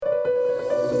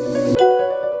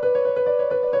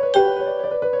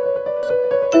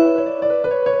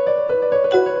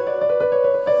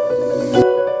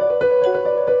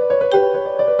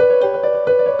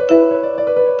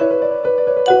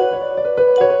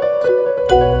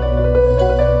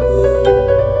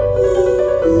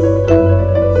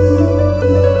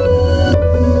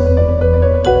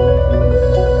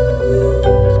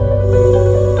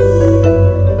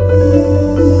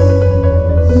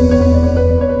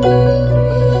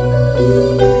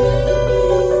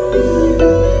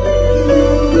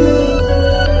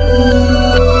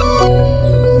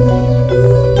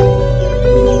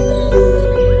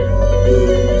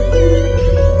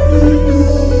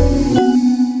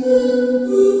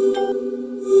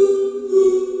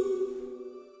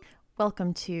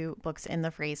Welcome to Books in the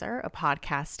Freezer, a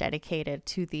podcast dedicated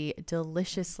to the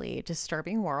deliciously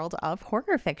disturbing world of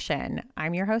horror fiction.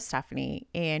 I'm your host, Stephanie,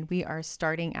 and we are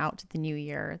starting out the new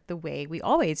year the way we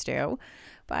always do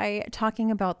by talking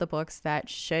about the books that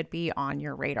should be on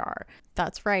your radar.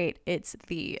 That's right, it's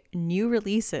the new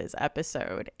releases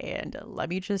episode, and let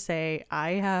me just say,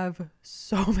 I have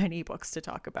so many books to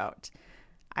talk about.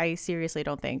 I seriously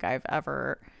don't think I've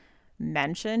ever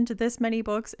mentioned this many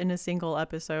books in a single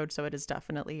episode, so it is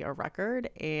definitely a record,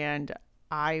 and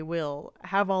I will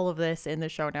have all of this in the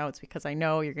show notes because I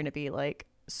know you're going to be like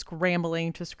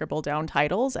scrambling to scribble down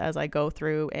titles as I go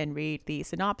through and read the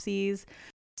synopses.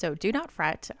 So do not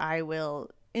fret. I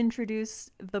will introduce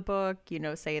the book,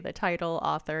 say the title,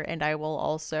 author, and I will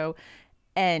also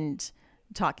end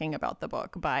talking about the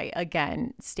book by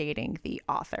again stating the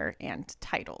author and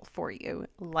title for you,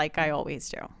 like I always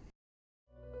do.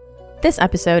 This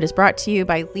episode is brought to you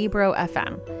by Libro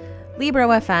FM. Libro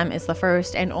FM is the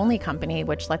first and only company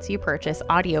which lets you purchase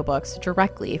audiobooks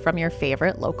directly from your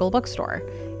favorite local bookstore.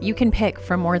 You can pick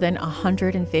from more than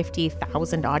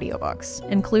 150,000 audiobooks,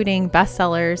 including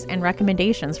bestsellers and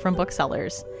recommendations from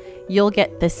booksellers. You'll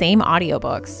get the same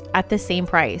audiobooks at the same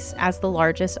price as the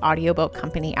largest audiobook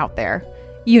company out there.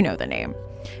 You know the name.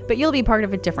 But you'll be part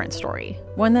of a different story,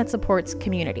 one that supports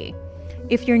community.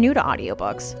 If you're new to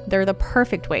audiobooks, they're the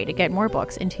perfect way to get more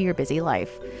books into your busy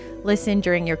life. Listen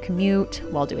during your commute,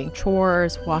 while doing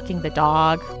chores, walking the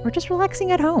dog, or just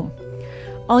relaxing at home.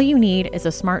 All you need is a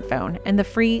smartphone and the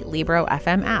free Libro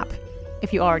FM app.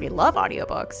 If you already love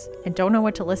audiobooks and don't know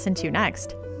what to listen to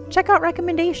next, check out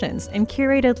recommendations and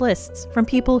curated lists from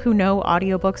people who know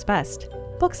audiobooks best.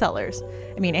 Booksellers.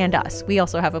 And us. We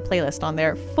also have a playlist on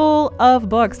there full of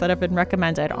books that have been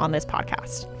recommended on this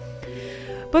podcast.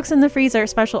 Books in the Freezer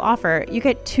special offer. You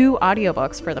get 2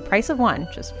 audiobooks for the price of one,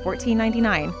 just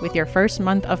 $14.99, with your first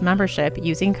month of membership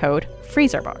using code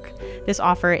FreezerBook. This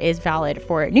offer is valid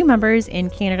for new members in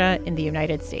Canada and the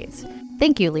United States.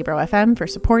 Thank you, Libro FM, for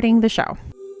supporting the show.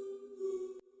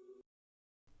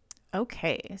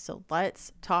 Okay, so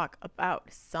let's talk about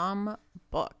some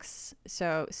books.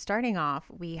 So starting off,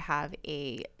 we have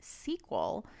a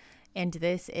sequel, and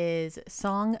this is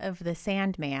Song of the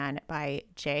Sandman by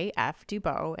J.F.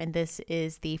 DuBose, and this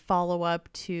is the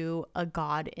follow-up to A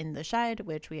God in the Shed,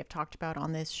 which we have talked about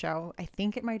on this show. I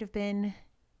think it might have been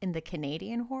in the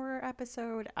Canadian horror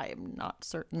episode. I am not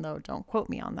certain, though. Don't quote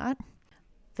me on that.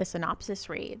 The synopsis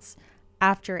reads,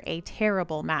 after a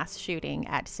terrible mass shooting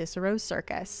at Cicero's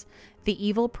circus, the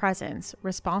evil presence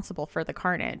responsible for the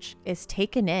carnage is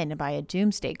taken in by a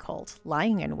doomsday cult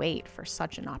lying in wait for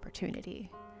such an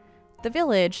opportunity. The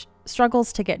village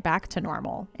struggles to get back to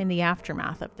normal in the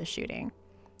aftermath of the shooting.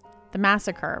 The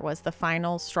massacre was the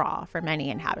final straw for many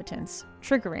inhabitants,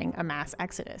 triggering a mass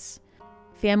exodus.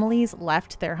 Families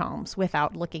left their homes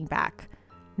without looking back,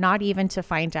 not even to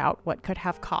find out what could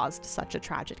have caused such a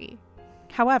tragedy.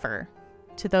 However,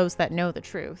 to those that know the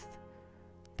truth,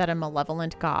 that a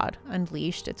malevolent god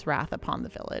unleashed its wrath upon the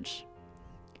village.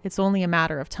 It's only a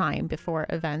matter of time before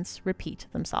events repeat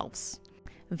themselves.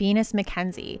 Venus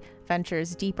Mackenzie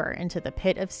ventures deeper into the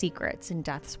pit of secrets in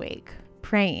Death's wake,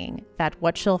 praying that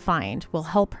what she'll find will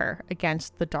help her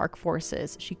against the dark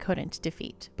forces she couldn't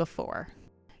defeat before.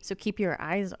 So keep your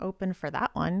eyes open for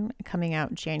that one, coming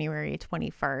out January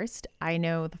 21st. I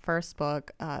know the first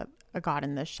book, A God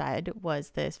in the Shed,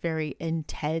 was this very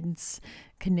intense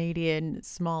Canadian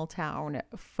small town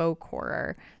folk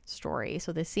horror story.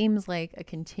 So this seems like a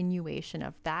continuation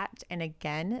of that. And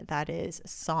again, that is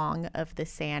Song of the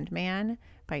Sandman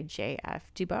by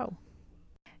J.F. DuBose.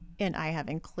 And I have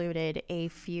included a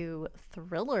few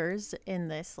thrillers in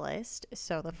this list.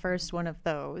 So the first one of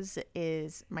those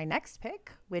is my next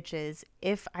pick, which is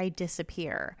If I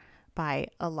Disappear by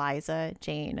Eliza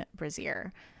Jane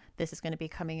Brazier. This is going to be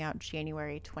coming out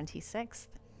January 26th.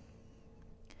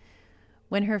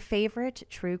 When her favorite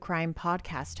true crime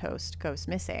podcast host goes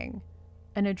missing,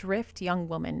 an adrift young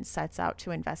woman sets out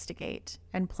to investigate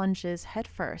and plunges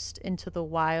headfirst into the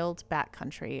wild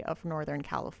backcountry of Northern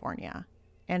California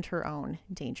and her own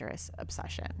dangerous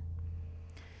obsession.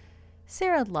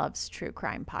 Sarah loves true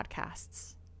crime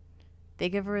podcasts. They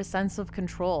give her a sense of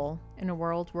control in a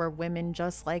world where women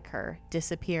just like her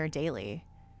disappear daily.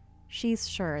 She's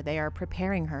sure they are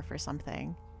preparing her for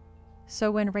something.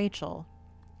 So when Rachel,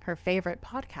 her favorite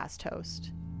podcast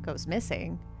host, goes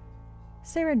missing,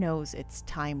 Sarah knows it's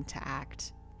time to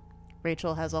act.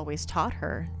 Rachel has always taught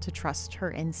her to trust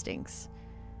her instincts.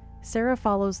 Sarah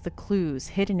follows the clues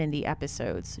hidden in the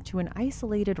episodes to an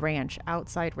isolated ranch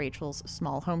outside Rachel's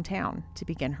small hometown to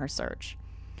begin her search.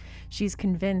 She's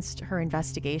convinced her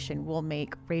investigation will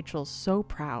make Rachel so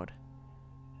proud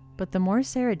But the more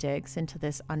Sarah digs into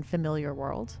this unfamiliar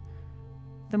world,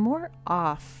 the more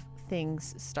off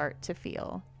things start to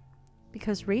feel.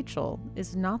 Because Rachel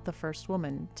is not the first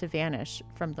woman to vanish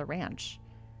from the ranch,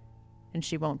 and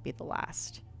she won't be the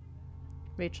last.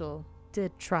 Rachel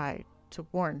did try to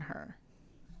warn her.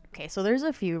 Okay, so there's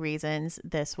a few reasons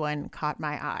this one caught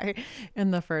my eye.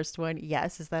 And the first one,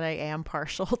 yes, is that I am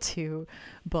partial to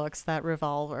books that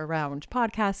revolve around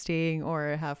podcasting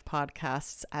or have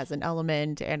podcasts as an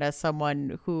element. And as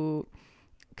someone who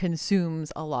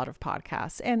consumes a lot of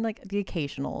podcasts and like the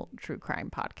occasional true crime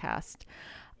podcast,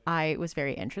 I was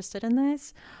very interested in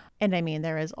this. And I mean,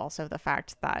 there is also the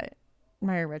fact that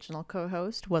my original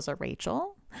co-host was a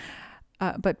Rachel.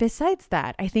 But besides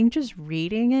that, I think just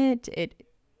reading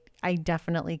I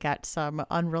definitely get some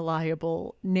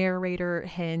unreliable narrator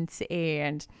hints,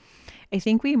 and I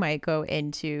think we might go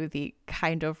into the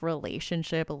kind of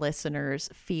relationship listeners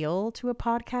feel to a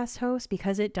podcast host,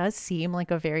 because it does seem like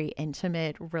a very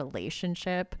intimate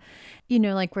relationship, you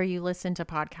know, like where you listen to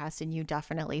podcasts and you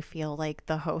definitely feel like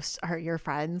the hosts are your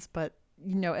friends, but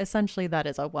you know, essentially that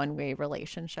is a one-way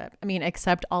relationship. I mean,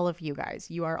 except all of you guys,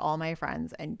 you are all my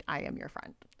friends and I am your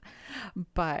friend.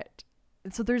 But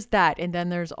so there's that. And then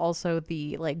there's also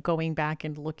the like going back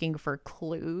and looking for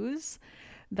clues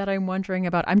that I'm wondering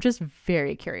about. I'm just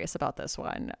very curious about this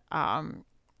one.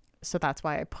 So that's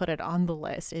why I put it on the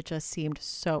list. It just seemed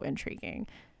so intriguing.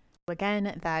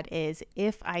 Again, that is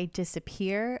If I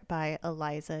Disappear by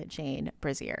Eliza Jane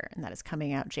Brazier, and that is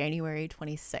coming out January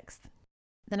 26th.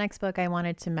 The next book I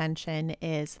wanted to mention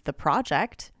is The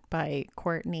Project by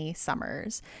Courtney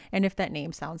Summers. And if that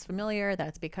name sounds familiar,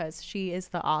 that's because she is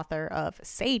the author of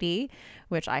Sadie,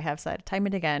 which I have said time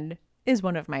and again is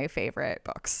one of my favorite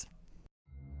books.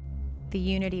 The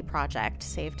Unity Project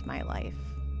saved my life.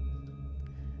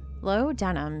 Lo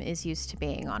Denham is used to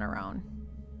being on her own.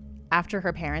 After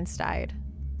her parents died,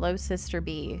 Lo's sister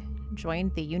Bee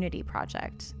joined the Unity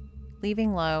Project,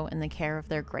 leaving Lo in the care of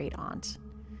their great aunt.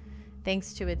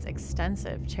 Thanks to its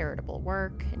extensive charitable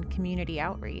work and community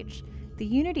outreach, the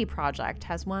Unity Project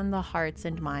has won the hearts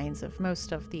and minds of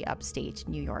most of the upstate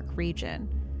New York region.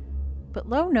 But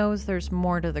Lo knows there's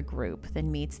more to the group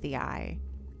than meets the eye.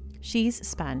 She's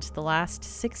spent the last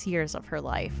 6 years of her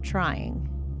life trying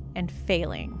and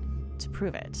failing to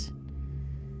prove it.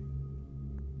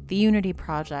 The Unity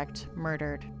Project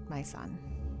murdered my son.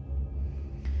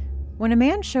 When a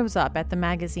man shows up at the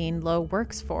magazine Lo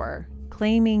works for,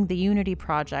 claiming the Unity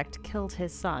Project killed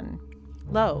his son,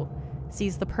 Lo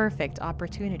sees the perfect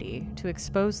opportunity to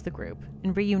expose the group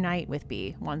and reunite with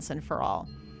Bee once and for all.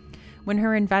 When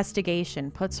her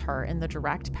investigation puts her in the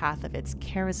direct path of its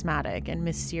charismatic and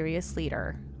mysterious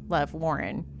leader, Lev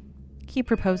Warren, he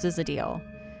proposes a deal.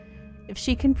 If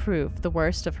she can prove the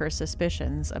worst of her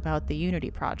suspicions about the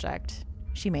Unity Project,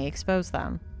 she may expose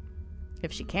them.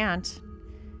 If she can't,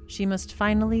 she must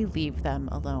finally leave them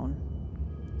alone.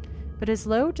 But as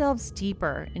Lo delves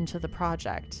deeper into the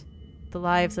project, the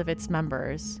lives of its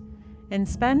members, and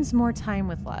spends more time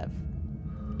with Lev,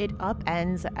 it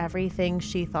upends everything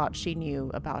she thought she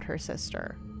knew about her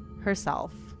sister,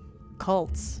 herself,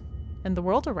 cults, and the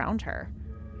world around her,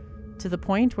 to the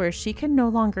point where she can no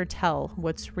longer tell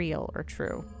what's real or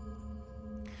true.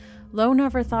 Lo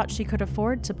never thought she could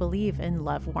afford to believe in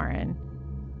Lev Warren,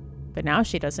 but now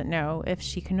she doesn't know if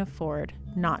she can afford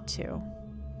not to.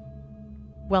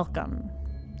 Welcome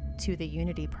to the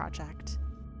Unity Project.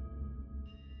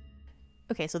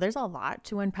 Okay, so there's a lot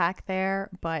to unpack there,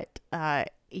 but a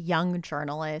young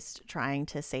journalist trying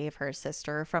to save her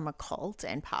sister from a cult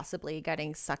and possibly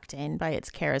getting sucked in by its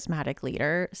charismatic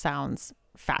leader sounds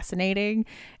fascinating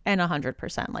and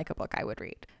 100% like a book I would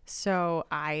read. So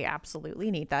I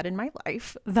absolutely need that in my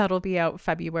life. That'll be out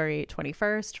February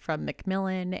 21st from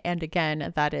Macmillan. And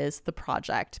again, that is The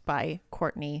Project by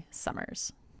Courtney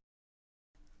Summers.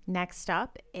 Next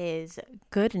up is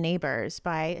Good Neighbors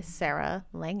by Sarah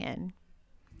Langan.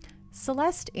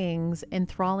 Celeste Ng's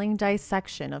enthralling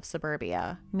dissection of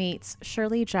suburbia meets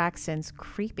Shirley Jackson's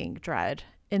creeping dread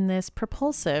in this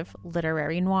propulsive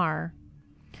literary noir.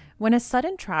 When a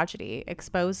sudden tragedy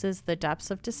exposes the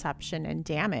depths of deception and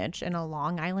damage in a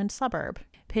Long Island suburb,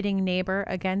 pitting neighbor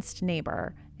against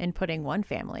neighbor and putting one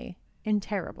family in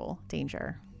terrible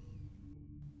danger.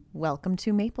 Welcome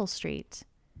to Maple Street,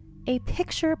 a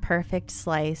picture-perfect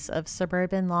slice of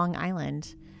suburban Long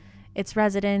Island, its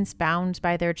residents bound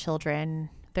by their children,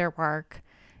 their work,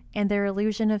 and their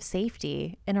illusion of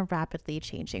safety in a rapidly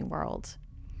changing world.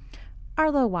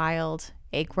 Arlo Wilde,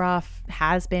 a gruff,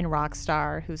 has-been rock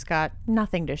star who's got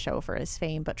nothing to show for his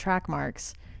fame but track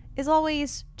marks, is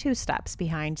always 2 steps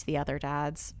behind the other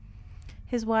dads.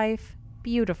 His wife,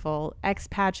 beautiful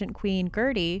ex-pageant queen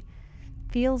Gertie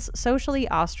feels socially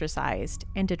ostracized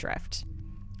and adrift.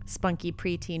 Spunky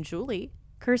preteen Julie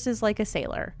curses like a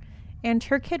sailor, and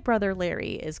her kid brother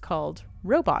Larry is called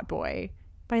Robot Boy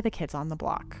by the kids on the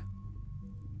block.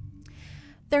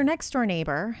 Their next-door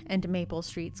neighbor and Maple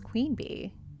Street's queen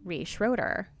bee, Ree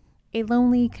Schroeder, a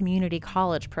lonely community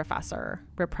college professor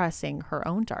repressing her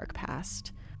own dark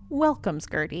past, welcomes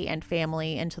Gertie and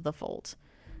family into the fold.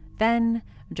 Then,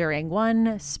 during one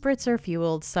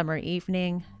spritzer-fueled summer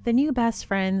evening, the new best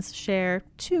friends share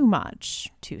too much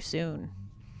too soon.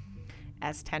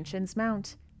 As tensions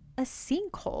mount, a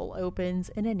sinkhole opens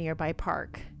in a nearby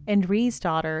park, and Ree's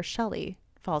daughter, Shelley,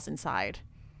 falls inside.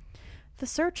 The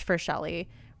search for Shelley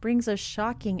brings a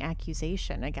shocking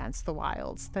accusation against the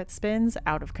Wilds that spins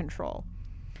out of control.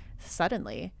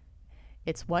 Suddenly,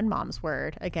 it's one mom's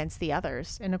word against the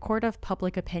others in a court of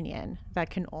public opinion that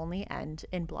can only end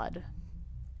in blood.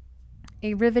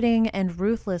 A riveting and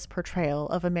ruthless portrayal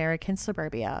of American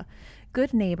suburbia,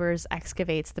 Good Neighbors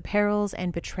excavates the perils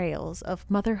and betrayals of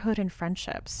motherhood and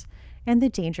friendships, and the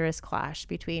dangerous clash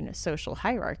between social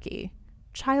hierarchy,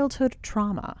 childhood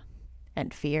trauma,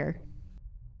 and fear.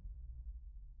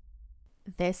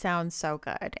 This sounds so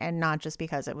good, and not just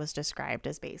because it was described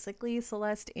as basically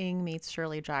Celeste Ng meets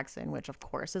Shirley Jackson, which of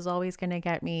course is always going to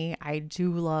get me. I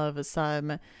do love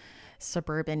some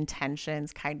suburban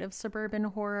tensions, kind of suburban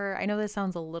horror. I know this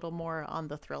sounds a little more on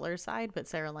the thriller side, but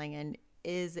Sarah Langan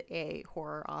is a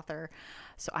horror author.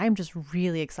 So I'm just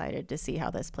really excited to see how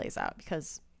this plays out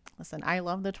because, listen, I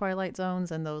love the Twilight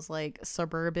Zones, and those like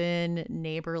suburban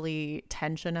neighborly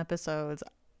tension episodes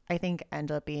I think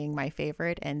end up being my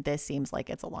favorite, and this seems like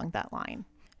it's along that line.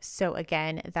 So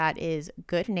again, that is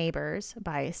Good Neighbors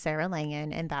by Sarah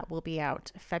Langan, and that will be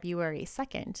out February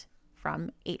 2nd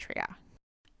from Atria.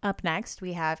 Up next,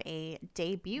 we have a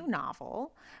debut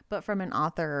novel, but from an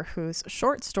author whose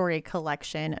short story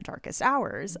collection, Darkest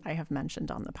Hours, I have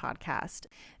mentioned on the podcast.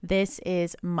 This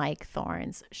is Mike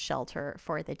Thorne's Shelter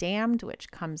for the Damned,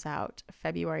 which comes out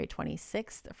February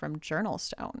 26th from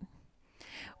Journalstone.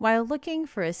 While looking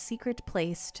for a secret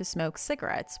place to smoke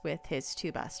cigarettes with his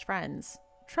two best friends,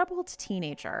 troubled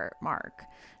teenager Mark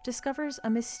discovers a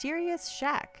mysterious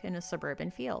shack in a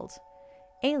suburban field.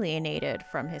 Alienated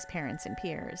from his parents and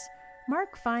peers,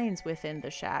 Mark finds within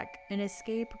the shack an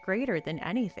escape greater than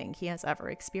anything he has ever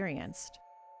experienced.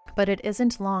 But it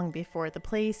isn't long before the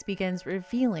place begins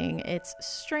revealing its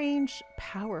strange,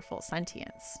 powerful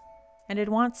sentience, and it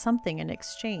wants something in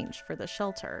exchange for the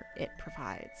shelter it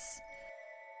provides.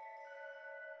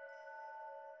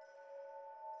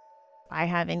 I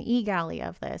have an e-galley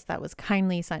of this that was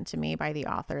kindly sent to me by the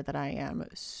author that I am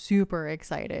super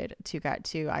excited to get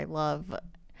to. I love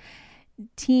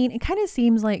teen. It kind of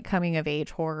seems like coming of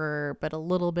age horror, but a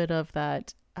little bit of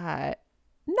that,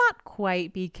 not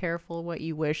quite be careful what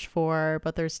you wish for,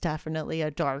 but there's definitely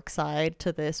a dark side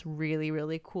to this really,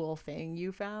 really cool thing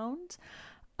you found.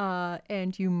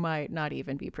 And you might not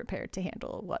even be prepared to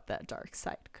handle what that dark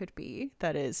side could be.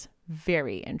 That is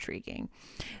very intriguing.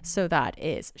 So that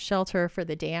is Shelter for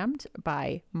the Damned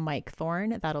by Mike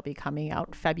Thorne. That'll be coming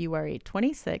out February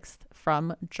 26th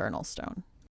from Journalstone.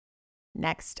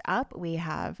 Next up, we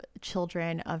have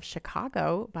Children of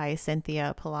Chicago by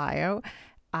Cynthia Pelayo.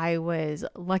 I was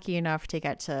lucky enough to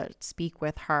get to speak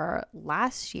with her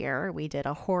last year. We did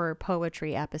a horror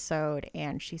poetry episode,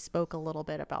 and she spoke a little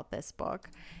bit about this book,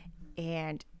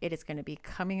 and it is going to be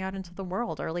coming out into the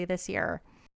world early this year.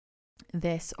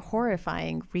 This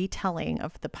horrifying retelling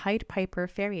of the Pied Piper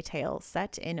fairy tale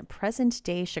set in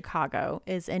present-day Chicago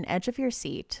is an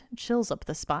edge-of-your-seat,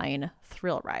 chills-up-the-spine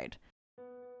thrill ride.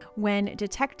 When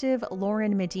Detective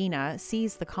Lauren Medina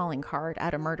sees the calling card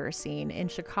at a murder scene in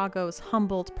Chicago's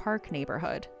Humboldt Park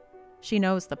neighborhood, she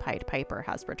knows the Pied Piper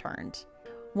has returned.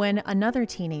 When another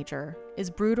teenager is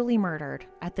brutally murdered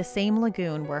at the same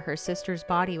lagoon where her sister's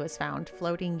body was found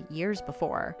floating years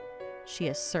before, she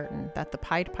is certain that the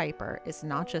Pied Piper is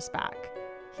not just back.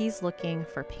 He's looking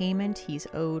for payment he's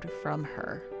owed from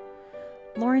her.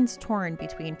 Lauren's torn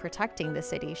between protecting the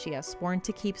city she has sworn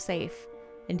to keep safe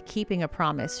and keeping a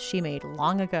promise she made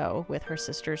long ago with her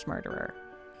sister's murderer.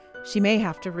 She may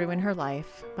have to ruin her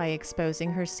life by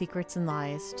exposing her secrets and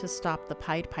lies to stop the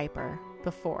Pied Piper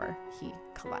before he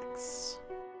collects.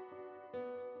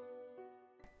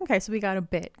 Okay, so we got a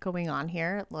bit going on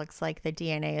here. It looks like the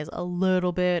DNA is a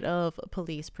little bit of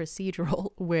police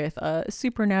procedural with a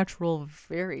supernatural,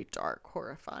 very dark,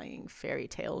 horrifying fairy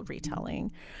tale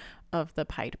retelling of the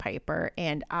Pied Piper,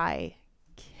 and I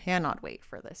cannot wait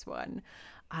for this one.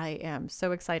 I am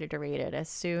so excited to read it. As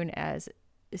soon as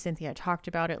Cynthia talked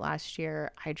about it last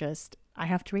year, I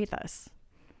have to read this.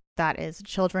 That is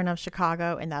Children of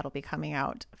Chicago, and that'll be coming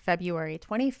out February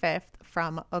 25th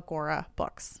from Agora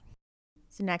Books.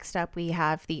 So next up, we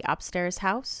have The Upstairs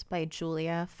House by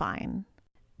Julia Fine.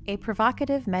 A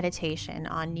provocative meditation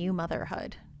on new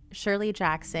motherhood, Shirley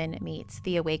Jackson meets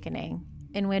The Awakening,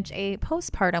 in which a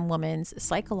postpartum woman's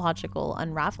psychological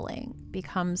unraveling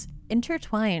becomes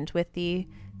intertwined with the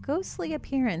ghostly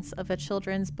appearance of a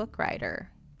children's book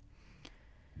writer.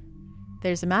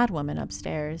 There's a mad woman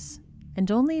upstairs, and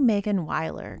only Megan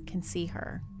Weiler can see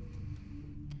her.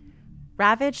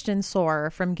 Ravaged and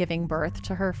sore from giving birth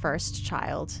to her first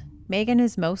child, Megan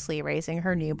is mostly raising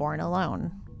her newborn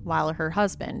alone, while her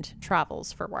husband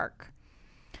travels for work.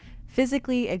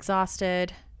 Physically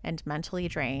exhausted and mentally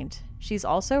drained, she's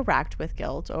also racked with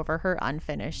guilt over her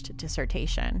unfinished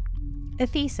dissertation, a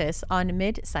thesis on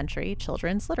mid-century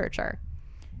children's literature.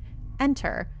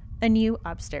 Enter a new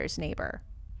upstairs neighbor,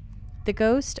 the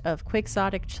ghost of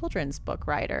quixotic children's book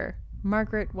writer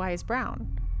Margaret Wise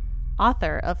Brown,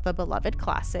 author of the beloved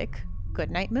classic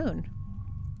Goodnight Moon,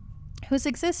 whose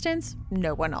existence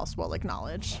no one else will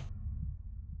acknowledge.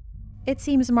 It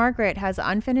seems Margaret has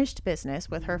unfinished business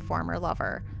with her former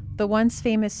lover, the once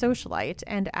famous socialite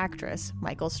and actress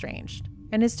Michael Strange,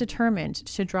 and is determined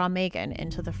to draw Megan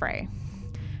into the fray.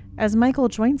 As Michael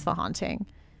joins the haunting,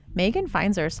 Megan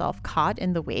finds herself caught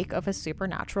in the wake of a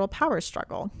supernatural power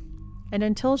struggle, and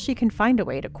until she can find a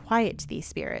way to quiet these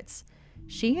spirits,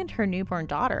 she and her newborn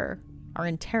daughter are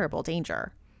in terrible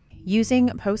danger. Using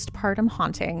postpartum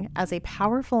haunting as a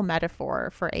powerful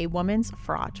metaphor for a woman's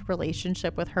fraught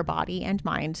relationship with her body and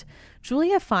mind,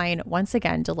 Julia Fine once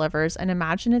again delivers an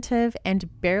imaginative and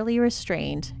barely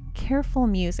restrained, careful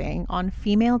musing on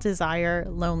female desire,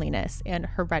 loneliness, and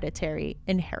hereditary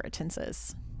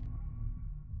inheritances.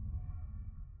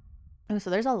 So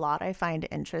there's a lot I find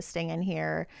interesting in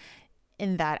here,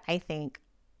 in that I think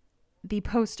the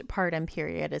postpartum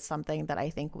period is something that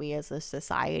I think we as a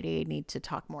society need to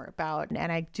talk more about.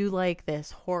 And I do like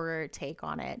this horror take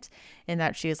on it, in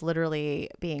that she is literally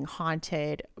being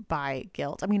haunted by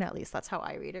guilt. I mean, at least that's how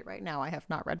I read it right now. I have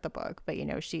not read the book, but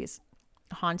she's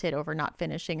haunted over not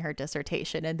finishing her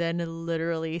dissertation, and then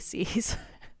literally sees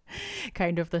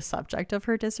kind of the subject of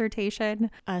her dissertation.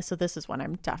 So this is one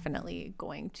I'm definitely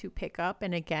going to pick up.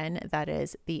 And again, that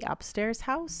is The Upstairs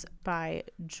House by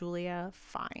Julia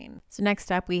Fine. So next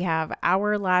up, we have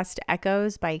Our Last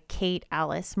Echoes by Kate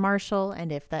Alice Marshall.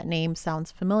 And if that name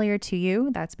sounds familiar to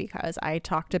you, that's because I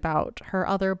talked about her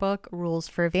other book, Rules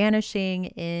for Vanishing,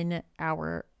 in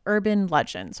our Urban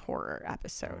Legends horror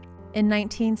episode. In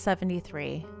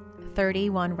 1973,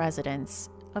 31 residents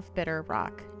of Bitter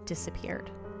Rock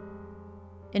disappeared.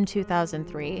 In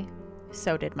 2003,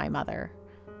 so did my mother.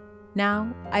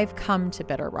 Now, I've come to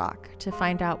Bitter Rock to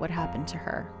find out what happened to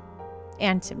her,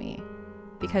 and to me,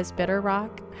 because Bitter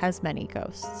Rock has many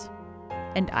ghosts,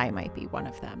 and I might be one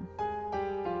of them.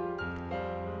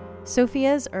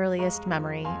 Sophia's earliest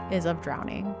memory is of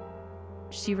drowning.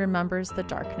 She remembers the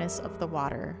darkness of the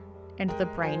water and the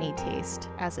briny taste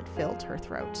as it filled her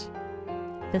throat,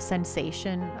 the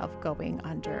sensation of going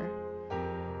under.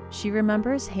 She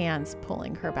remembers hands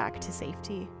pulling her back to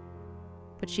safety,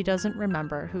 but she doesn't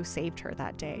remember who saved her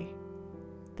that day,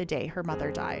 the day her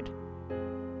mother died,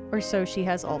 or so she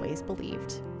has always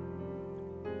believed.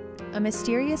 A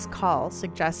mysterious call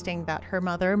suggesting that her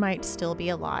mother might still be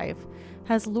alive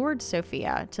has lured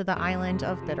Sophia to the island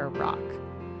of Bitter Rock,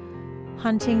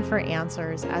 hunting for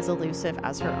answers as elusive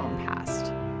as her own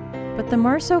past. But the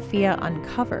more Sophia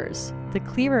uncovers, the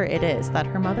clearer it is that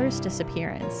her mother's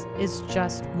disappearance is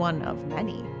just one of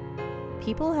many.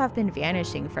 People have been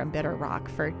vanishing from Bitter Rock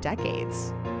for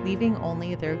decades, leaving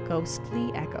only their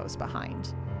ghostly echoes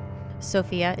behind.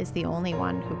 Sophia is the only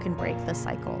one who can break the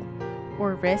cycle,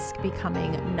 or risk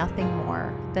becoming nothing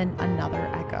more than another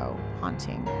echo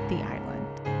haunting the island.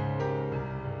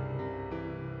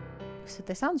 So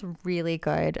this sounds really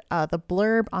good. The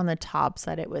blurb on the top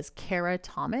said it was Kara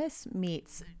Thomas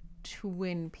meets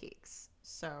Twin Peaks.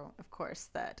 So, of course,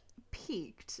 that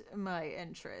piqued my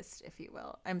interest, if you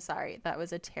will. I'm sorry, that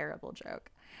was a terrible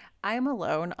joke. I'm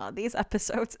alone on these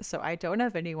episodes, so I don't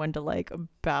have anyone to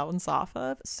bounce off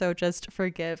of. So just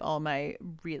forgive all my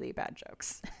really bad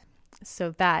jokes.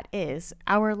 So that is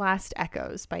Our Last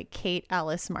Echoes by Kate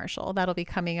Alice Marshall. That'll be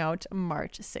coming out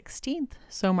March 16th.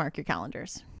 So mark your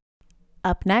calendars.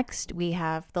 Up next, we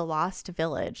have The Lost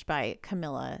Village by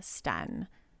Camilla Sten.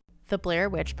 The Blair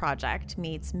Witch Project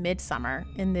meets Midsummer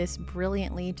in this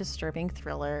brilliantly disturbing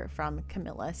thriller from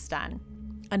Camilla Sten,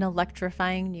 an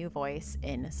electrifying new voice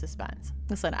in suspense.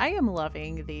 Listen, I am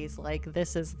loving these,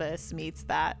 This Is This meets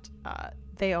that.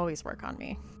 They always work on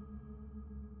me.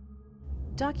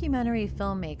 Documentary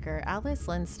filmmaker Alice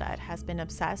Lindstedt has been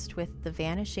obsessed with the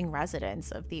vanishing residents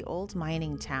of the old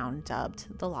mining town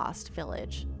dubbed the Lost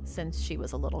Village since she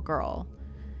was a little girl.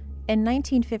 In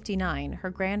 1959,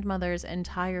 her grandmother's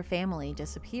entire family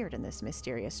disappeared in this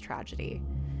mysterious tragedy.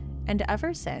 And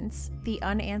ever since, the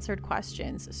unanswered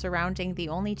questions surrounding the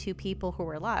only two people who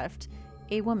were left,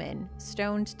 a woman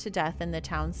stoned to death in the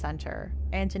town center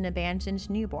and an abandoned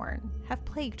newborn, have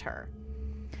plagued her.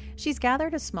 She's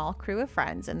gathered a small crew of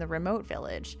friends in the remote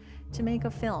village to make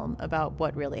a film about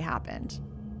what really happened.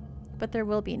 But there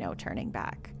will be no turning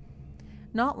back.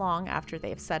 Not long after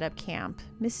they've set up camp,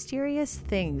 mysterious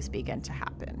things begin to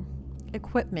happen.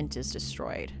 Equipment is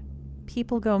destroyed.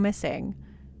 People go missing.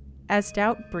 As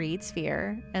doubt breeds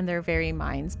fear and their very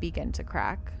minds begin to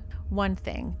crack, one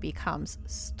thing becomes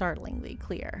startlingly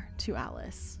clear to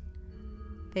Alice.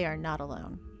 They are not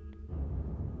alone.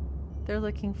 They're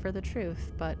looking for the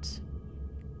truth, but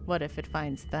what if it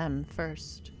finds them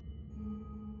first?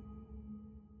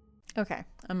 Okay,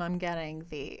 I'm getting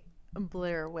the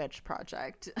Blair Witch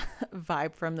Project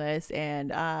vibe from this,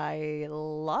 and I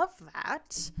love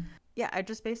that. Yeah, I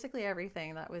just basically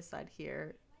everything that was said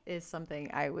here is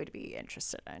something I would be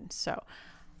interested in. So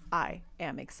I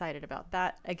am excited about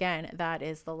that. Again, that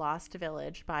is The Lost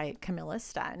Village by Camilla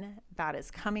Sten. That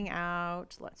is coming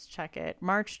out, let's check it,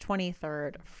 March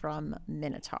 23rd from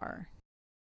Minotaur.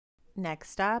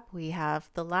 Next up, we have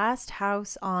The Last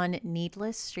House on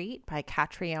Needless Street by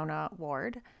Catriona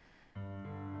Ward.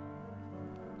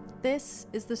 This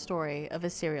is the story of a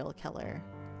serial killer,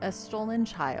 a stolen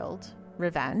child,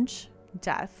 revenge,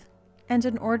 death, and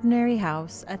an ordinary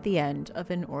house at the end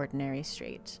of an ordinary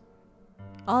street.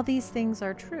 All these things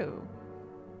are true,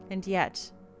 and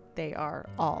yet they are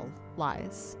all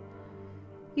lies.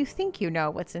 You think you know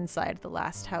what's inside the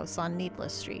last house on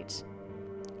Needless Street.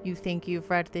 You think you've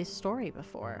read this story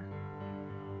before.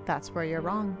 That's where you're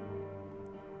wrong.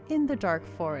 In the dark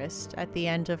forest at the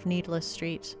end of Needless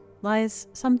Street lies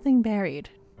something buried,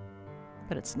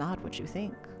 but it's not what you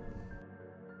think.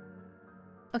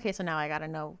 Okay, so now I gotta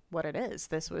know what it is.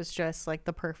 This was just like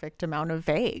the perfect amount of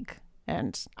vague,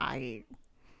 and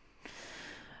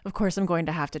of course, I'm going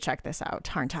to have to check this out,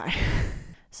 aren't I?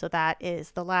 So that is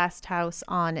The Last House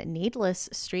on Needless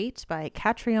Street by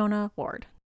Catriona Ward.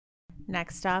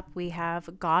 Next up, we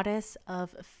have Goddess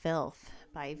of Filth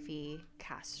by V.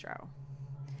 Castro.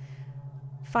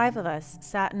 5 of us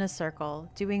sat in a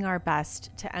circle, doing our best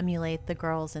to emulate the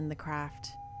girls in the craft,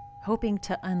 hoping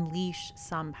to unleash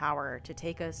some power to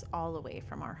take us all away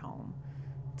from our home,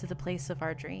 to the place of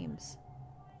our dreams.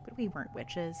 But we weren't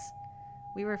witches.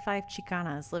 We were 5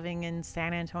 Chicanas living in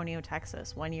San Antonio,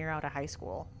 Texas, 1 year out of high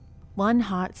school. One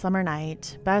hot summer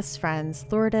night, best friends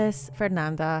Lourdes,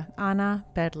 Fernanda, Ana,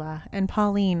 Bedla, and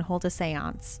Pauline hold a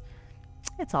seance.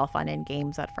 It's all fun and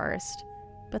games at first,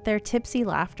 but their tipsy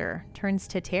laughter turns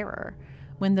to terror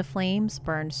when the flames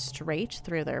burn straight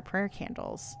through their prayer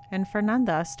candles, and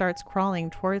Fernanda starts crawling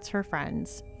towards her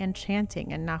friends and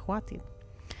chanting in Nahuatl,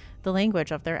 the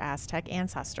language of their Aztec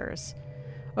ancestors.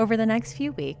 Over the next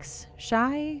few weeks,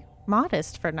 shy,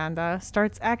 modest Fernanda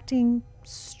starts acting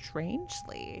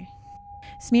strangely,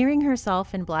 smearing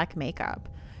herself in black makeup,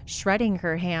 shredding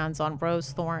her hands on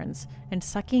rose thorns, and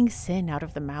sucking sin out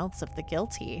of the mouths of the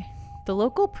guilty. The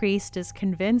local priest is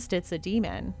convinced it's a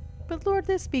demon, but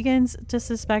Lourdes begins to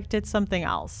suspect it's something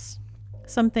else,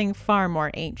 something far more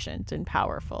ancient and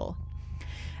powerful.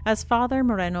 As Father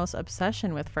Moreno's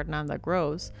obsession with Fernanda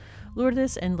grows,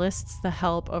 Lourdes enlists the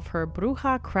help of her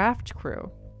Bruja craft crew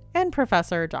and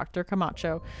Professor Dr.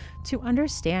 Camacho to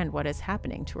understand what is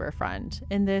happening to her friend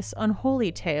in this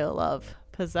unholy tale of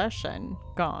possession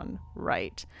gone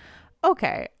right.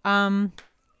 Okay, I'm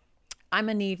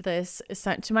gonna need this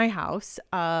sent to my house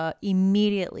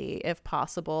immediately if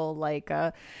possible, like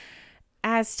a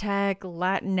Aztec,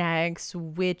 Latinx,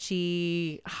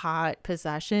 witchy, hot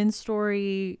possession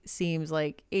story seems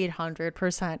like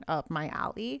 800% up my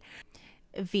alley.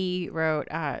 V wrote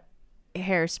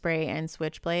Hairspray and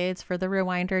Switchblades for the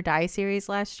Rewind or Die series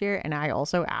last year, and I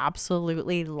also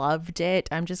absolutely loved it.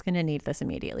 I'm just going to need this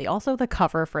immediately. Also, the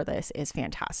cover for this is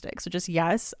fantastic. So just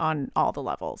yes on all the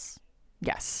levels.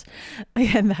 Yes.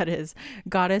 And that is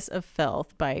Goddess of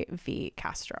Filth by V.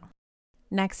 Castro.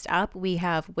 Next up, we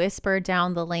have Whisper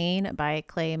Down the Lane by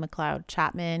Clay McLeod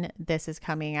Chapman. This is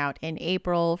coming out in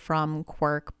April from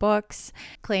Quirk Books.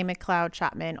 Clay McLeod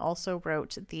Chapman also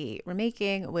wrote The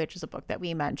Remaking, which is a book that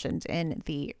we mentioned in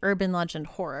the Urban Legend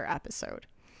Horror episode.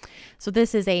 So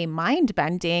this is a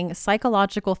mind-bending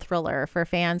psychological thriller for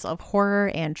fans of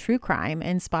horror and true crime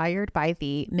inspired by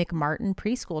the McMartin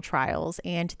preschool trials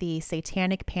and the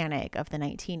satanic panic of the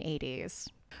 1980s.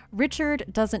 Richard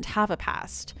doesn't have a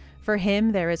past. For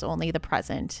him, there is only the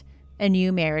present, a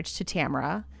new marriage to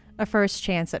Tamara, a first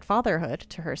chance at fatherhood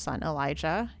to her son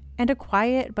Elijah, and a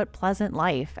quiet but pleasant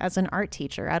life as an art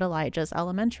teacher at Elijah's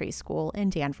elementary school in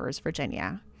Danvers,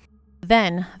 Virginia.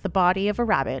 Then, the body of a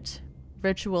rabbit,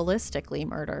 ritualistically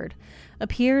murdered,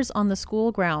 appears on the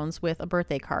school grounds with a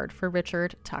birthday card for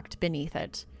Richard tucked beneath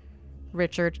it.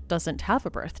 Richard doesn't have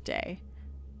a birthday,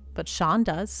 but Sean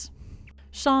does.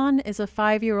 Sean is a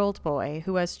 5-year-old boy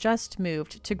who has just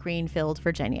moved to Greenfield,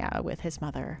 Virginia with his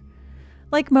mother.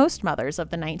 Like most mothers of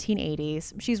the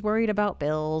 1980s, she's worried about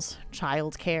bills,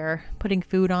 childcare, putting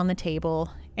food on the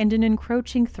table, and an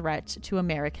encroaching threat to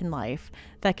American life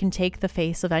that can take the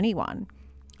face of anyone: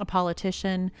 a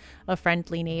politician, a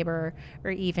friendly neighbor,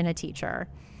 or even a teacher.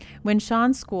 When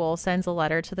Sean's school sends a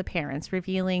letter to the parents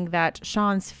revealing that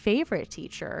Sean's favorite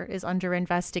teacher is under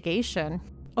investigation,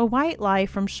 a white lie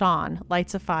from Sean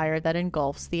lights a fire that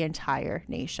engulfs the entire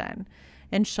nation,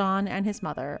 and Sean and his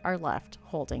mother are left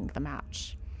holding the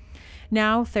match.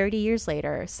 Now, 30 years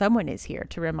later, someone is here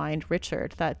to remind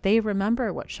Richard that they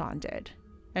remember what Sean did.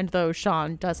 And though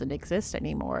Sean doesn't exist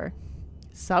anymore,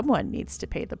 someone needs to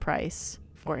pay the price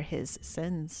for his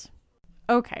sins.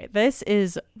 Okay, this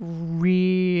is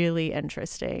really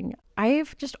interesting.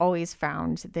 I've just always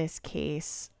found this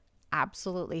case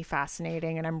absolutely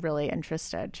fascinating, and I'm really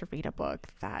interested to read a book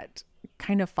that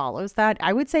kind of follows that.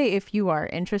 I would say if you are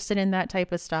interested in that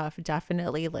type of stuff,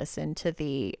 definitely listen to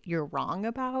the You're Wrong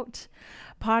About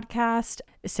podcast.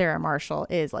 Sarah Marshall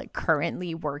is like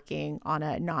currently working on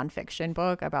a nonfiction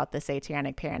book about the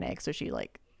Satanic Panic. So she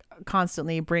like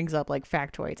constantly brings up like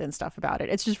factoids and stuff about it.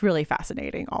 It's just really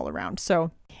fascinating all around.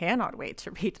 So cannot wait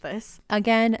to read this.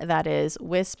 Again, that is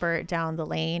Whisper Down the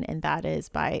Lane, and that is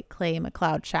by Clay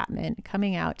McLeod Chapman,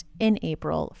 coming out in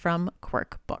April from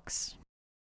Quirk Books.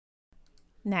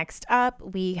 Next up,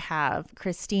 we have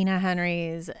Christina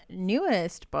Henry's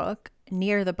newest book,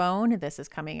 Near the Bone. This is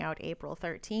coming out April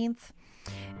 13th.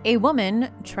 A woman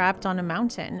trapped on a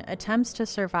mountain attempts to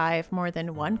survive more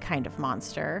than one kind of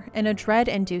monster in a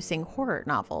dread-inducing horror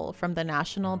novel from the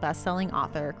national best-selling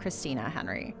author Christina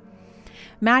Henry.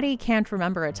 Maddie can't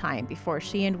remember a time before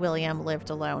she and William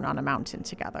lived alone on a mountain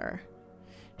together.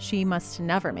 She must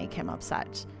never make him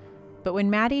upset. But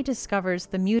when Maddie discovers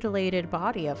the mutilated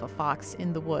body of a fox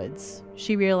in the woods,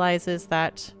 she realizes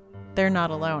that they're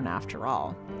not alone after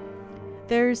all.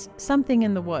 There's something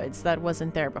in the woods that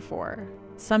wasn't there before.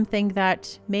 Something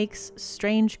that makes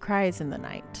strange cries in the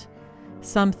night.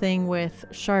 Something with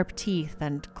sharp teeth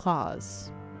and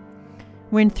claws.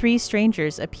 When 3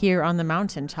 strangers appear on the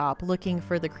mountaintop looking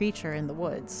for the creature in the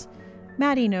woods,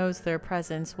 Maddie knows their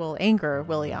presence will anger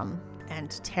William, and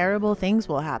terrible things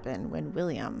will happen when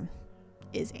William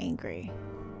is angry.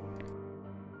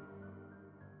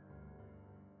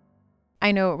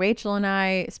 I know Rachel and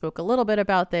I spoke a little bit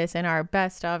about this in our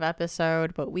best of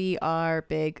episode, but we are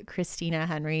big Christina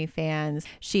Henry fans.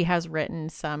 She has written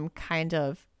some kind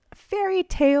of fairy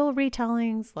tale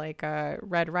retellings, like a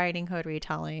Red Riding Hood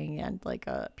retelling and like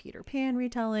a Peter Pan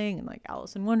retelling and like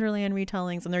Alice in Wonderland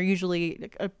retellings. And they're usually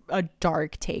like a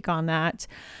dark take on that.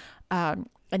 And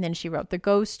then she wrote The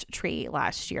Ghost Tree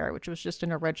last year, which was just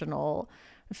an original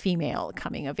female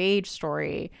coming of age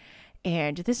story.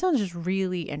 And this sounds just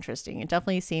really interesting. It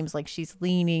definitely seems like she's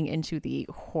leaning into the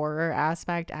horror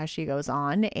aspect as she goes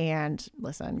on. And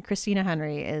listen, Christina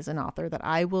Henry is an author that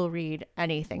I will read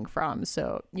anything from.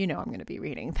 So, you know, I'm going to be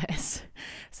reading this.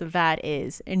 So that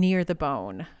is Near the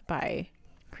Bone by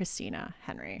Christina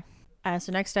Henry.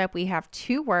 So next up, we have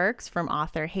 2 works from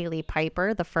author Haley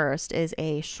Piper. The first is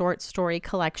a short story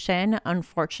collection,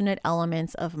 Unfortunate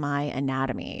Elements of My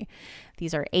Anatomy.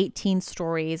 These are 18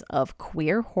 stories of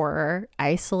queer horror,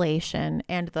 isolation,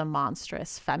 and the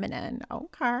monstrous feminine.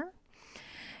 Okay.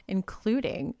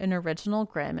 Including an original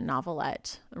Grimm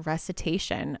novelette,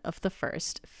 Recitation of the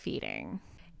First Feeding.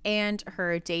 And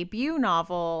her debut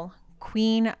novel,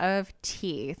 Queen of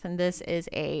Teeth. And this is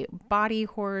a body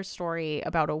horror story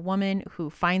about a woman who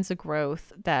finds a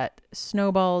growth that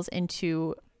snowballs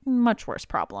into much worse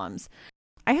problems.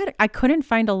 I couldn't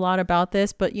find a lot about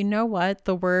this, but you know what?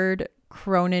 The word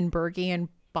Cronenbergian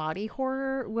body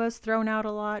horror was thrown out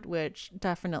a lot, which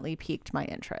definitely piqued my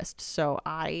interest. So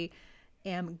I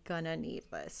am gonna need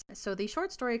this. So the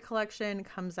short story collection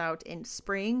comes out in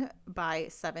spring by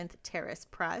 7th Terrace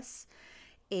Press.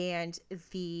 And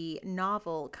the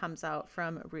novel comes out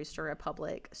from Rooster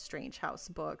Republic Strange House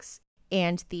Books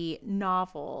And the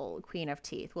novel Queen of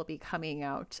Teeth will be coming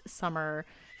out summer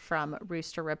from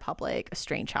Rooster Republic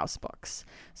Strange House Books.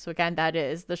 So again, that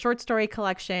is the short story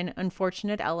collection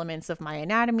Unfortunate Elements of My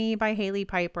Anatomy by Hailey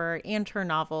Piper and her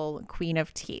novel Queen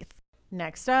of Teeth.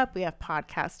 Next up, we have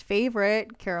podcast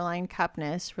favorite Caroline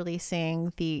Kepnes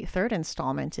releasing the third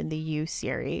installment in the You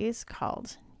series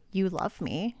called You Love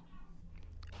Me.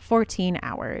 14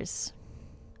 hours.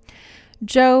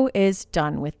 Joe is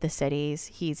done with the cities.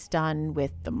 He's done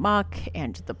with the muck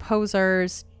and the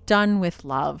posers, done with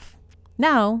love.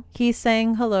 Now he's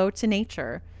saying hello to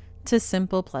nature, to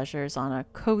simple pleasures on a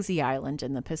cozy island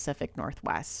in the Pacific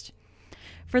Northwest.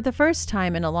 For the first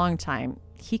time in a long time,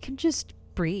 he can just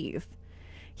breathe.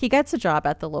 He gets a job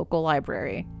at the local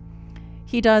library.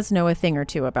 He does know a thing or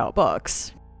two about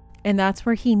books. And that's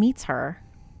where he meets her,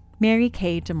 Mary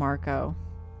Kay DeMarco,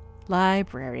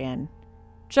 librarian.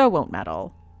 Joe won't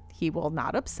meddle. He will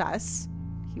not obsess.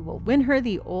 He will win her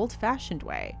the old-fashioned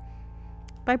way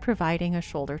by providing a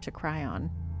shoulder to cry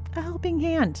on, a helping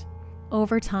hand.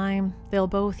 Over time, they'll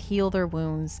both heal their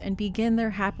wounds and begin their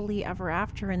happily ever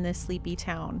after in this sleepy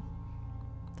town.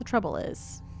 The trouble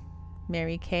is,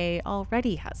 Mary Kay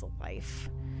already has a life.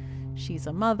 She's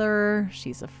a mother,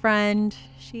 she's a friend,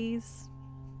 she's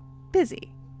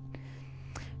busy.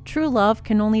 True love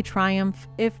can only triumph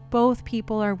if both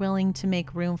people are willing to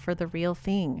make room for the real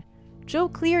thing. Joe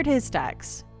cleared his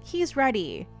decks. He's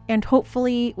ready. And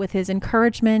hopefully, with his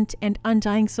encouragement and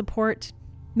undying support,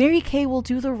 Mary Kay will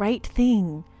do the right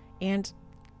thing and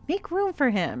make room for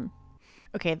him.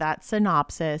 Okay, that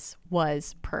synopsis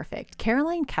was perfect.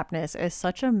 Caroline Kepnes is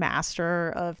such a master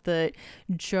of the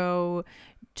Joe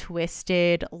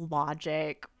twisted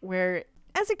logic where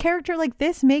as a character like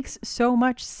this makes so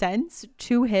much sense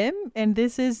to him. And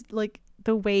this is like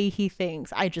the way he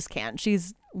thinks. I just can't.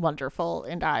 She's wonderful.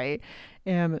 And I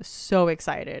am so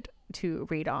excited to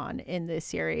read on in this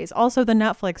series. Also, the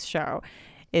Netflix show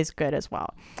is good as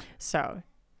well. So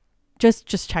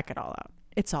just check it all out.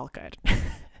 It's all good.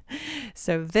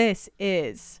 So this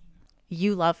is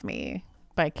You Love Me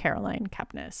by Caroline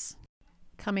Kepnes.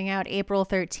 Coming out April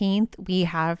 13th, we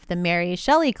have The Mary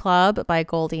Shelley Club by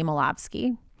Goldie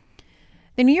Molavsky.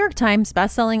 The New York Times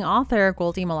bestselling author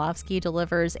Goldie Molavsky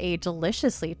delivers a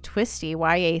deliciously twisty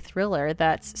YA thriller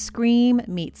that's Scream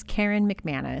meets Karen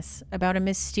McManus about a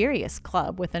mysterious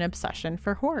club with an obsession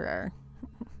for horror.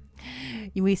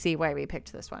 We see why we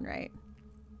picked this one, right?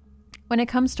 When it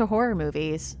comes to horror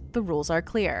movies, the rules are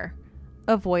clear.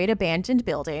 Avoid abandoned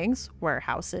buildings,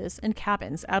 warehouses, and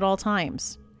cabins at all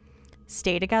times.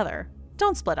 Stay together.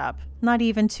 Don't split up, not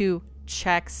even to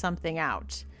check something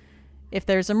out. If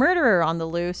there's a murderer on the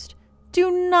loose,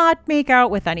 do not make out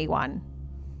with anyone.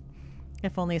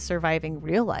 If only surviving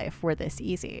real life were this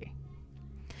easy.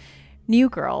 New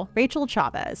girl, Rachel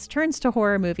Chavez, turns to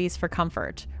horror movies for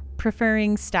comfort,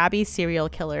 preferring stabby serial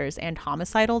killers and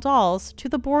homicidal dolls to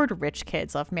the bored rich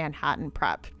kids of Manhattan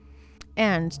prep,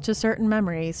 and to certain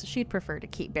memories she'd prefer to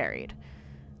keep buried.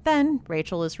 Then,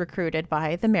 Rachel is recruited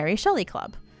by the Mary Shelley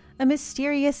Club, a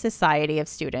mysterious society of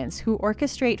students who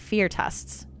orchestrate fear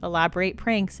tests, elaborate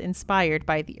pranks inspired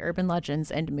by the urban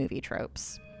legends and movie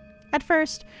tropes. At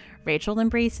first, Rachel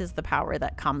embraces the power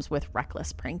that comes with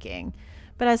reckless pranking,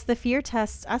 but as the fear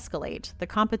tests escalate, the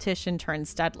competition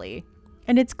turns deadly,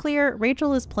 and it's clear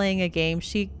Rachel is playing a game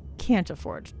she can't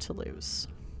afford to lose.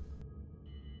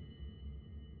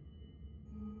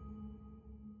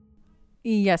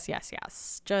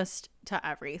 Yes. Just to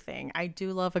everything. I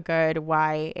do love a good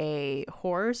YA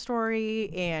horror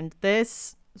story, and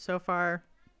this, so far,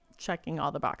 checking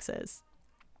all the boxes.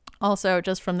 Also,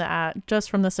 just from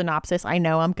the synopsis, I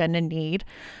know I'm gonna need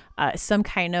some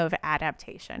kind of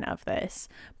adaptation of this.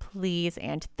 Please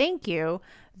and thank you.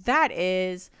 That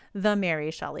is The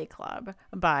Mary Shelley Club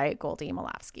by Goldie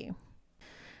Molavsky.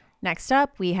 Next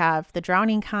up, we have The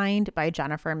Drowning Kind by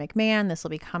Jennifer McMahon. This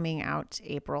will be coming out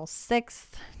April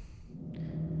 6th.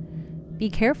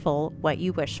 Be careful what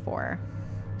you wish for.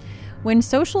 When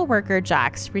social worker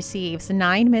Jax receives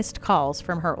 9 missed calls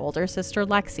from her older sister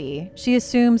Lexi, she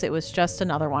assumes it was just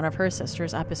another one of her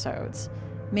sister's episodes.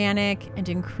 Manic and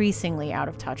increasingly out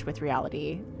of touch with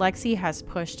reality, Lexi has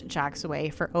pushed Jax away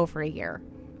for over a year.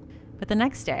 But the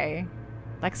next day,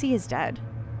 Lexi is dead,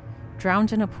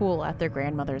 drowned in a pool at their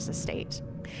grandmother's estate.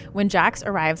 When Jax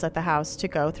arrives at the house to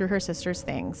go through her sister's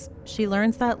things, she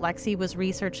learns that Lexi was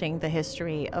researching the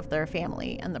history of their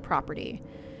family and the property.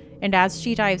 And as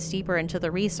she dives deeper into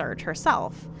the research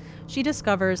herself, she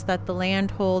discovers that the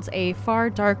land holds a far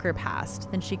darker past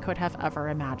than she could have ever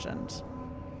imagined.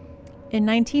 In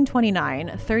 1929,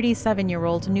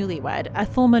 37-year-old newlywed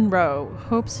Ethel Monroe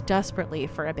hopes desperately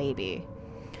for a baby.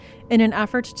 In an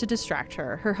effort to distract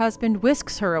her, her husband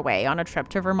whisks her away on a trip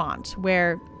to Vermont,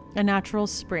 where a natural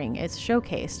spring is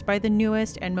showcased by the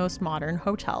newest and most modern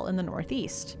hotel in the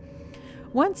Northeast.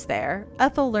 Once there,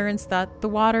 Ethel learns that the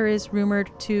water is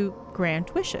rumored to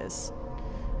grant wishes,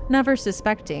 never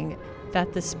suspecting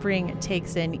that the spring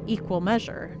takes in equal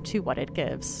measure to what it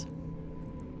gives.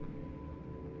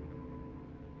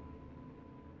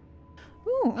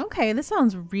 Ooh, okay, this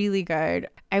sounds really good.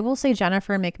 I will say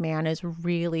Jennifer McMahon is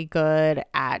really good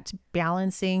at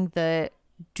balancing the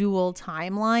dual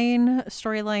timeline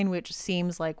storyline, which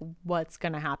seems like what's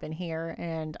going to happen here.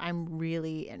 And I'm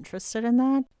really interested in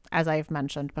that. As I've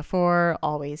mentioned before,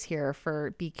 always here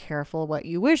for be careful what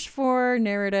you wish for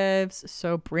narratives.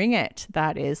 So bring it.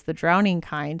 That is The Drowning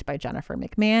Kind by Jennifer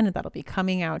McMahon. And that'll be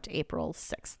coming out April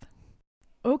 6th.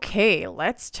 Okay,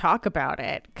 let's talk about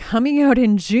it. Coming out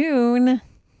in June,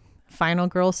 Final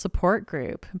Girl Support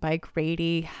Group by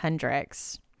Grady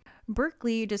Hendrix.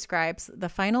 Berkeley describes the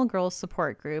Final Girls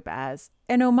Support Group as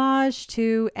an homage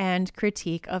to and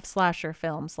critique of slasher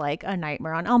films like A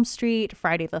Nightmare on Elm Street,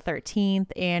 Friday the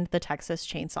 13th, and the Texas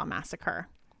Chainsaw Massacre.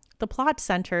 The plot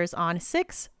centers on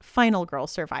 6 Final Girl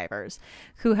survivors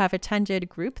who have attended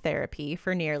group therapy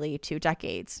for nearly 2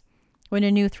 decades when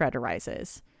a new threat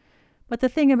arises. But the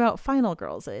thing about Final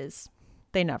Girls is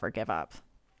they never give up.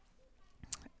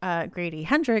 Grady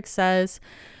Hendrix says,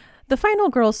 the Final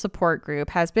Girls Support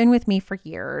Group has been with me for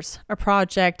years, a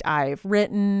project I've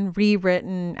written,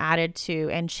 rewritten, added to,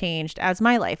 and changed as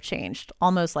my life changed,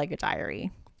 almost like a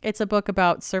diary. It's a book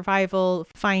about survival,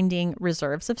 finding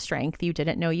reserves of strength you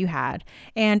didn't know you had,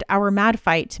 and our mad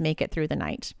fight to make it through the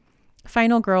night.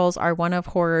 Final girls are one of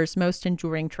horror's most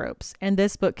enduring tropes, and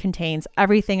this book contains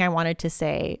everything I wanted to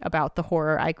say about the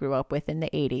horror I grew up with in the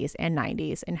 80s and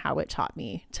 90s and how it taught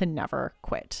me to never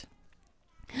quit.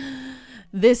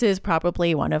 This is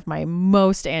probably one of my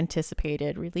most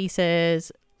anticipated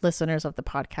releases. Listeners of the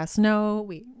podcast know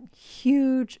we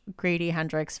huge Grady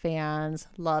Hendrix fans,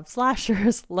 love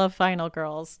slashers, love Final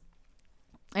Girls.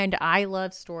 And I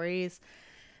love stories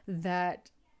that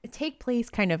take place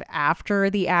kind of after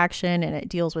the action, and it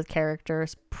deals with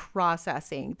characters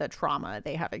processing the trauma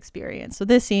they have experienced. So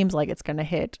this seems like it's going to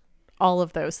hit all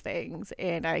of those things,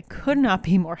 and I could not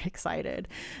be more excited.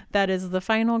 That is the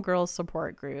Final Girls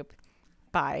Support Group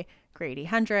by Grady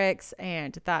Hendrix,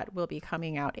 and that will be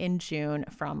coming out in June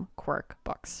from Quirk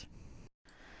Books.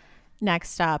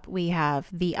 Next up, we have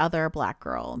The Other Black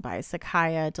Girl by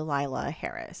Sakaya Delilah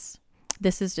Harris.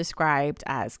 This is described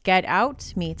as Get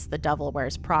Out meets The Devil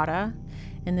Wears Prada,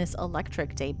 in this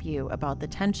electric debut about the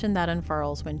tension that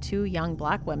unfurls when 2 young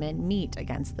Black women meet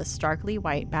against the starkly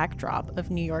white backdrop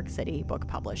of New York City book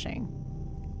publishing.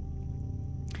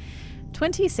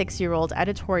 26-year-old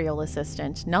editorial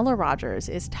assistant Nella Rogers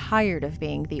is tired of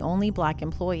being the only Black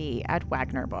employee at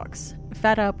Wagner Books.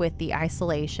 Fed up with the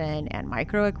isolation and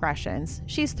microaggressions,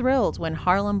 she's thrilled when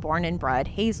Harlem-born and bred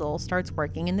Hazel starts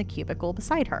working in the cubicle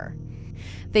beside her.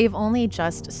 They've only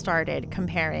just started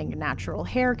comparing natural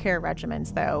hair care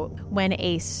regimens, though, when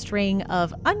a string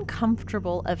of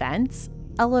uncomfortable events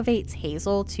elevates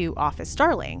Hazel to office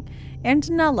darling, and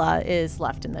Nella is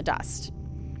left in the dust.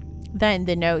 Then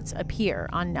the notes appear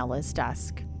on Nella's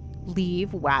desk.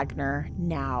 Leave Wagner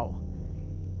now.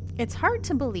 It's hard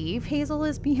to believe Hazel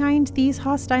is behind these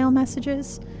hostile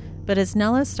messages, but as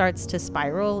Nella starts to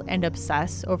spiral and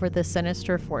obsess over the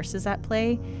sinister forces at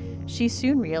play, she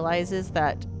soon realizes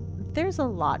that there's a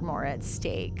lot more at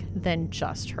stake than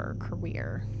just her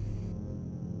career.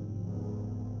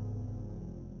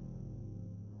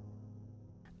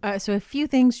 So a few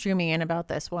things drew me in about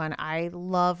this one. I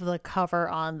love the cover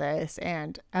on this,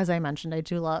 and as I mentioned, I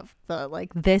do love the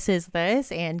this is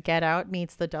this and Get Out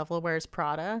meets The Devil Wears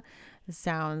Prada. This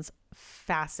sounds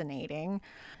fascinating.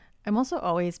 I'm also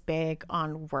always big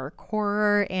on work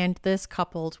horror, and this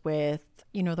coupled with,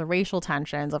 the racial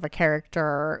tensions of a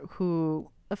character who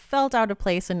felt out of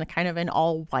place in a kind of an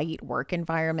all-white work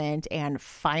environment and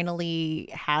finally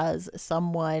has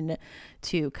someone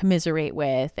to commiserate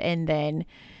with, and then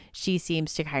she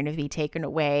seems to kind of be taken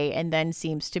away and then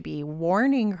seems to be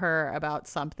warning her about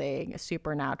something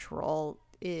supernatural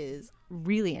is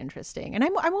really interesting. And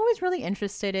I'm always really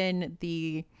interested in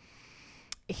the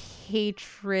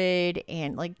hatred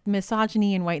and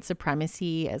misogyny and white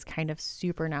supremacy as kind of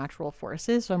supernatural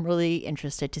forces. So I'm really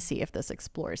interested to see if this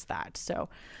explores that. So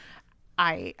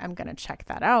I am going to check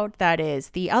that out. That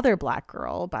is The Other Black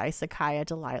Girl by Sakaya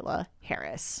Delilah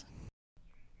Harris.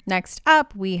 Next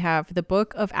up, we have The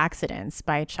Book of Accidents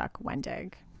by Chuck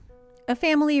Wendig. A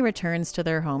family returns to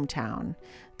their hometown,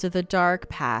 to the dark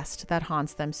past that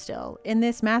haunts them still, in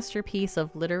this masterpiece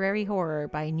of literary horror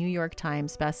by New York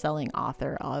Times bestselling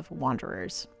author of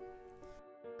Wanderers.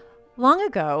 Long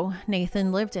ago,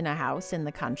 Nathan lived in a house in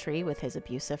the country with his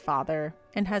abusive father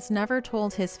and has never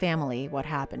told his family what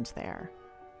happened there.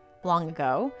 Long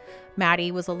ago,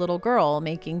 Maddie was a little girl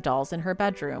making dolls in her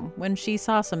bedroom when she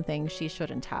saw something she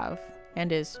shouldn't have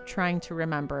and is trying to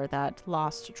remember that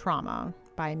lost trauma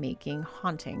by making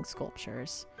haunting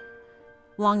sculptures.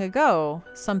 Long ago,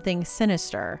 something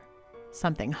sinister,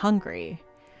 something hungry,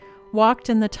 walked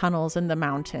in the tunnels in the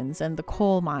mountains and the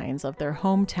coal mines of their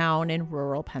hometown in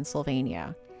rural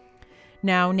Pennsylvania.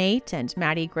 Now Nate and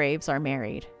Maddie Graves are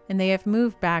married, and they have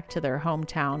moved back to their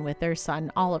hometown with their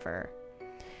son Oliver.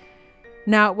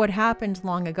 Now, what happened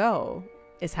long ago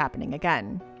is happening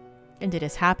again, and it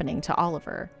is happening to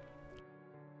Oliver.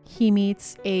 He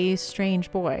meets a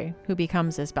strange boy who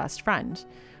becomes his best friend,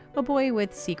 a boy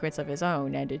with secrets of his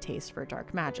own and a taste for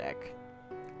dark magic.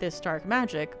 This dark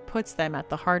magic puts them at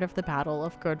the heart of the battle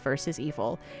of good versus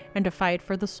evil and a fight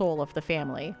for the soul of the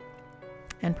family,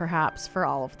 and perhaps for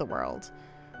all of the world.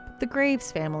 But the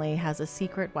Graves family has a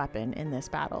secret weapon in this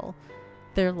battle,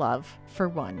 their love for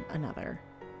one another.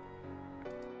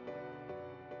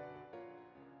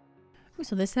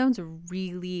 So this sounds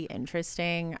really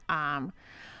interesting.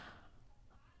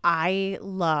 I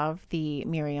love the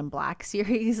Miriam Black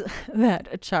series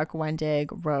that Chuck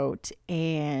Wendig wrote,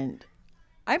 and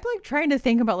I'm like trying to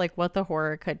think about like what the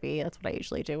horror could be. That's what I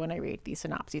usually do when I read these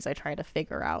synopses. I try to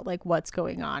figure out like what's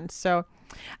going on. So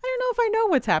I don't know if I know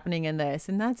what's happening in this,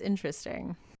 and that's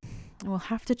interesting. We'll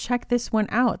have to check this one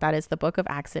out. That is The Book of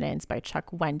Accidents by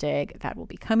Chuck Wendig. That will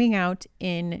be coming out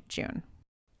in June.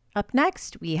 Up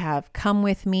next, we have Come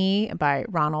With Me by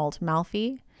Ronald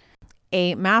Malfi,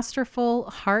 a masterful,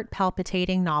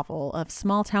 heart-palpitating novel of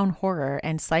small-town horror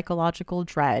and psychological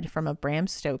dread from a Bram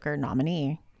Stoker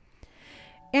nominee.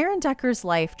 Aaron Decker's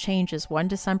life changes one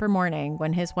December morning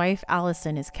when his wife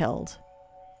Allison is killed.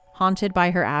 Haunted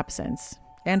by her absence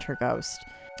and her ghost,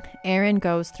 Aaron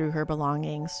goes through her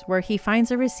belongings, where he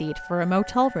finds a receipt for a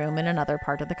motel room in another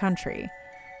part of the country.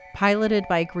 Piloted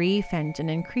by grief and an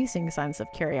increasing sense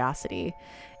of curiosity,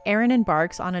 Aaron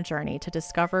embarks on a journey to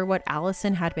discover what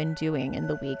Allison had been doing in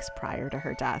the weeks prior to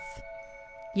her death.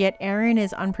 Yet Aaron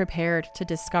is unprepared to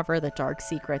discover the dark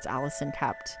secrets Allison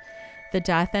kept, the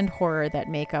death and horror that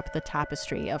make up the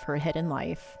tapestry of her hidden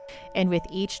life. And with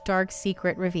each dark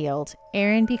secret revealed,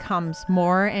 Aaron becomes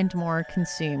more and more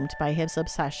consumed by his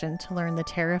obsession to learn the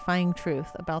terrifying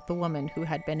truth about the woman who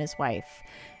had been his wife,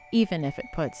 even if it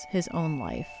puts his own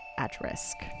life at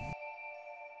risk.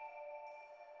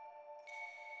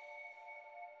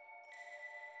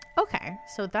 Okay,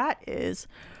 so that is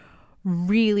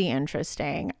really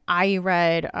interesting. I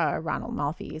read Ronald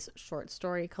Malfi's short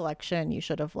story collection, You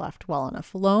Should Have Left Well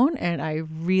Enough Alone, and I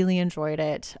really enjoyed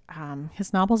it.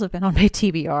 His novels have been on my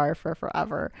TBR for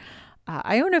forever.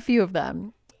 I own a few of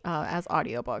them as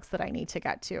audiobooks that I need to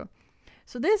get to.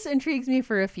 So this intrigues me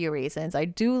for a few reasons. I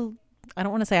don't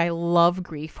want to say I love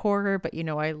grief horror, but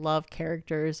I love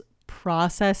characters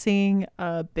processing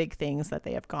big things that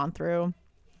they have gone through.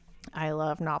 I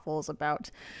love novels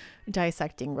about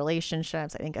dissecting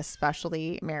relationships, I think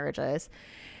especially marriages.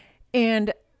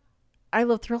 And I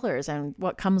love thrillers, and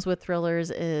what comes with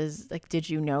thrillers is like, did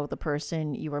you know the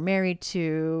person you were married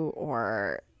to,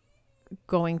 or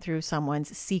going through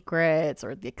someone's secrets,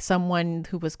 or like someone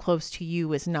who was close to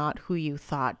you is not who you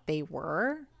thought they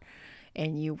were,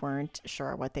 and you weren't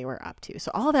sure what they were up to.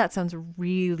 So all of that sounds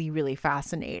really, really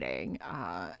fascinating.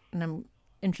 And I'm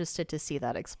interested to see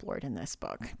that explored in this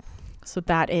book. So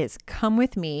that is Come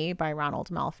With Me by Ronald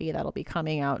Malfi. That'll be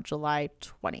coming out July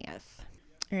 20th.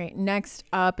 All right, next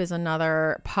up is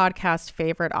another podcast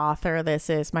favorite author. This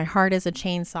is My Heart is a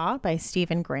Chainsaw by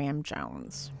Stephen Graham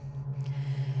Jones.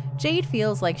 Jade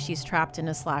feels like she's trapped in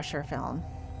a slasher film.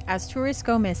 As tourists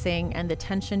go missing and the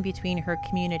tension between her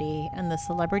community and the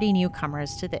celebrity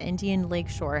newcomers to the Indian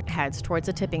Lakeshore heads towards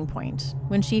a tipping point,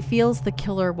 when she feels the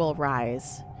killer will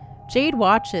rise, Jade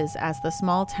watches as the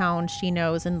small town she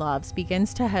knows and loves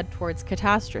begins to head towards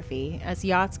catastrophe as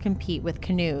yachts compete with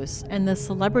canoes and the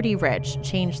celebrity rich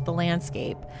change the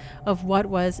landscape of what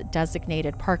was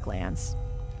designated parklands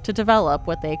to develop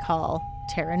what they call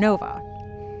Terra Nova.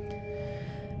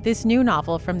 This new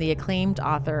novel from the acclaimed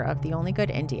author of The Only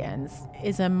Good Indians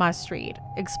is a must-read,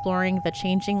 exploring the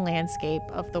changing landscape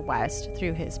of the West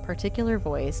through his particular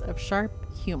voice of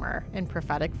sharp humor and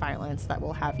prophetic violence that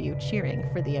will have you cheering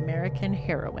for the American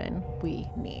heroine we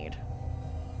need.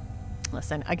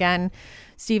 Listen, again,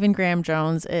 Stephen Graham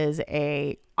Jones is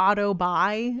a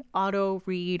auto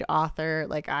read author.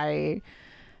 Like, I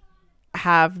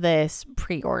have this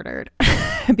pre-ordered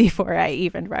before I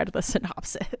even read the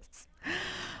synopsis.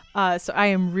 So I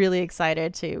am really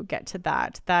excited to get to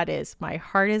that. That is My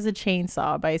Heart is a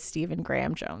Chainsaw by Stephen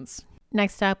Graham Jones.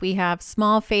 Next up, we have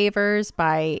Small Favors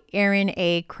by Erin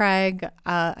A. Craig.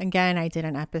 Again, I did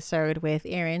an episode with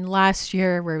Erin last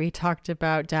year where we talked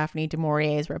about Daphne du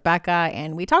Maurier's Rebecca,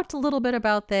 and we talked a little bit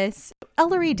about this.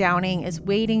 Ellery Downing is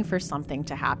waiting for something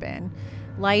to happen.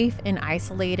 Life in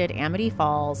isolated Amity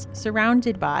Falls,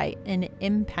 surrounded by an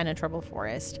impenetrable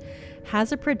forest,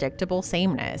 has a predictable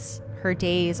sameness. Her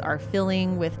days are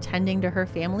filling with tending to her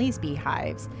family's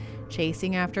beehives,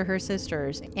 chasing after her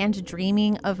sisters, and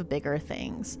dreaming of bigger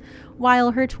things,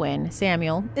 while her twin,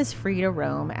 Samuel, is free to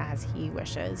roam as he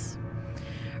wishes.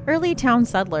 Early town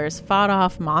settlers fought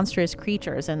off monstrous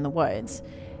creatures in the woods,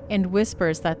 and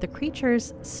whispers that the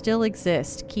creatures still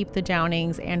exist keep the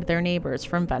Downings and their neighbors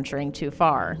from venturing too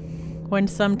far. When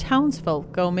some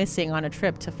townsfolk go missing on a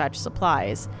trip to fetch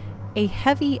supplies, a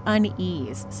heavy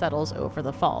unease settles over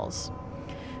the falls.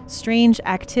 Strange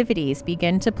activities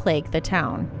begin to plague the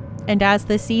town, and as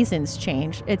the seasons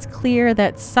change, it's clear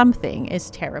that something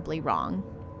is terribly wrong.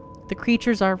 The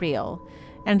creatures are real,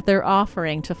 and they're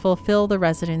offering to fulfill the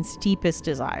residents' deepest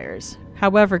desires,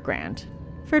 however grand,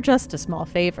 for just a small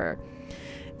favor.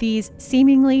 These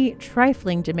seemingly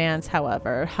trifling demands,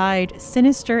 however, hide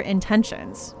sinister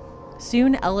intentions.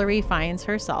 Soon, Ellery finds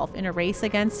herself in a race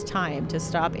against time to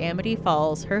stop Amity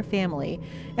Falls, her family,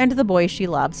 and the boy she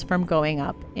loves from going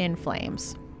up in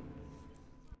flames.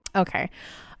 Okay.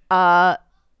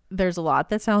 There's a lot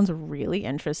that sounds really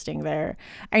interesting there.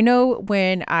 I know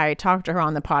when I talked to her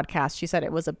on the podcast, she said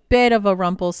it was a bit of a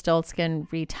Rumpelstiltskin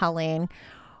retelling,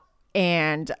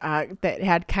 and that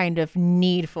had kind of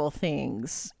Needful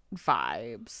Things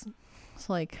vibes. It's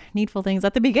like Needful Things.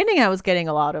 At the beginning, I was getting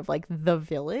a lot of like The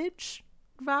Village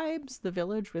vibes. The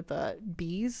Village with the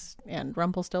bees, and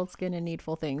Rumpelstiltskin and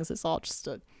Needful Things. It's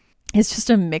just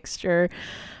a mixture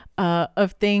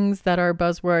of things that are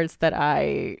buzzwords that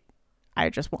I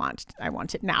just want. I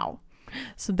want it now.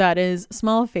 So that is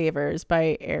Small Favors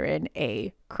by Erin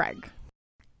A. Craig.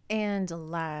 And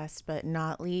last but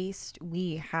not least,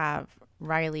 we have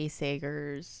Riley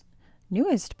Sager's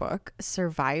newest book,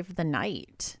 Survive the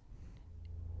Night.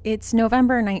 It's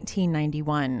November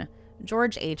 1991.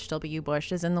 George H.W.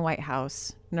 Bush is in the White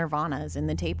House, Nirvana is in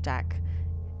the tape deck,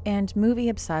 and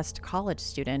movie-obsessed college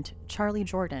student Charlie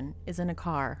Jordan is in a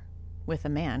car with a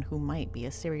man who might be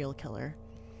a serial killer.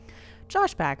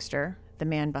 Josh Baxter, the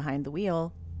man behind the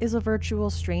wheel, is a virtual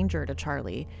stranger to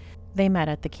Charlie. They met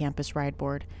at the campus ride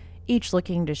board, each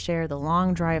looking to share the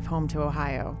long drive home to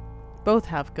Ohio. Both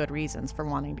have good reasons for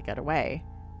wanting to get away.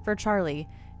 For Charlie,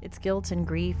 it's guilt and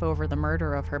grief over the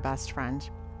murder of her best friend,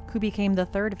 who became the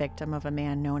third victim of a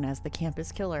man known as the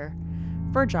campus killer.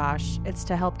 For Josh, it's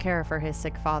to help care for his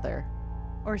sick father,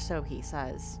 or so he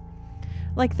says.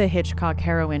 Like the Hitchcock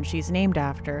heroine she's named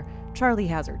after, Charlie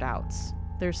has her doubts.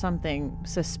 There's something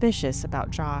suspicious about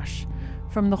Josh,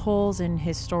 from the holes in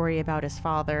his story about his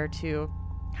father to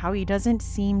how he doesn't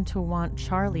seem to want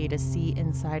Charlie to see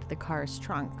inside the car's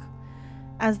trunk.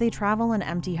 As they travel an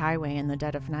empty highway in the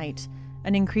dead of night,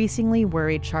 an increasingly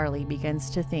worried Charlie begins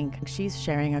to think she's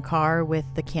sharing a car with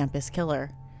the campus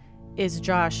killer. Is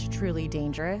Josh truly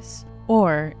dangerous?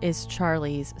 Or is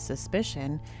Charlie's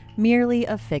suspicion merely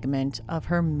a figment of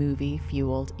her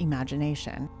movie-fueled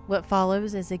imagination? What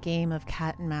follows is a game of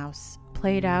cat and mouse,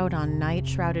 played out on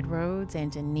night-shrouded roads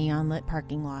and in neon-lit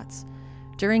parking lots,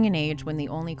 during an age when the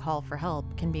only call for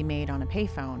help can be made on a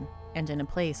payphone and in a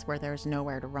place where there's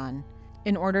nowhere to run.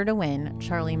 In order to win,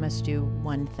 Charlie must do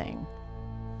one thing: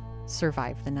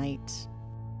 survive the night.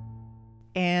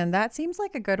 And that seems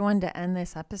like a good one to end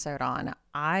this episode on.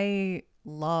 I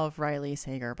love Riley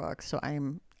Sager books, so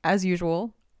I'm, as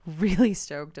usual, really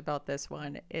stoked about this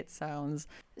one.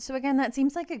 So again, that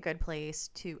seems like a good place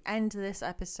to end this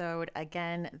episode.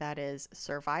 Again, that is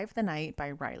Survive the Night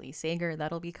by Riley Sager.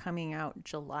 That'll be coming out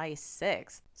July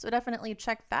 6th. So definitely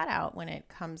check that out when it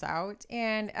comes out.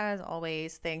 And as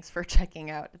always, thanks for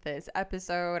checking out this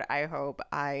episode. I hope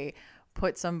I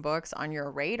put some books on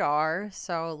your radar.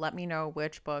 So let me know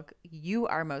which book you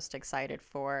are most excited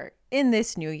for in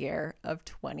this new year of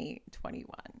 2021.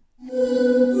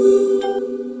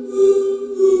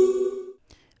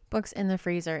 Books in the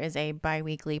Freezer is a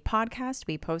bi-weekly podcast.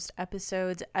 We post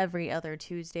episodes every other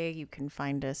Tuesday. You can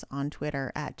find us on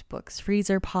Twitter at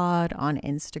BooksFreezerPod, on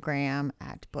Instagram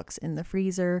at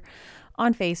BooksInTheFreezer,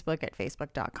 on Facebook at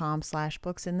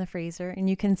facebook.com/BooksInTheFreezer, and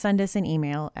you can send us an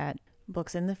email at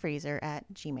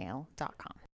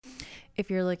booksinthefreezer@gmail.com. If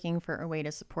you're looking for a way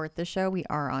to support the show, we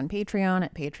are on Patreon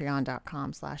at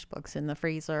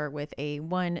patreon.com/booksinthefreezer with a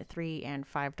 $1, $3, and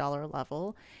 $5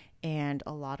 level and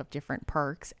a lot of different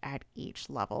perks at each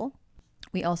level.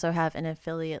 We also have an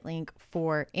affiliate link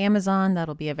for Amazon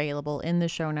that'll be available in the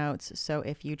show notes. So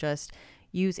if you just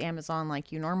use Amazon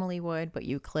like you normally would, but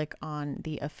you click on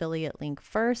the affiliate link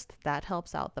first, that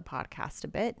helps out the podcast a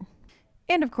bit.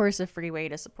 And of course, a free way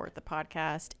to support the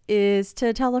podcast is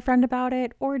to tell a friend about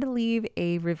it or to leave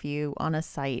a review on a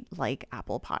site like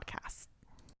Apple Podcasts.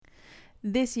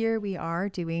 This year, we are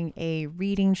doing a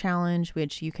reading challenge,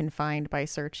 which you can find by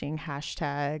searching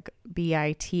hashtag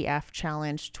BITF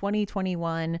Challenge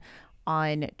 2021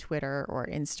 on Twitter or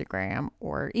Instagram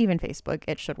or even Facebook.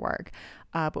 It should work.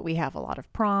 But we have a lot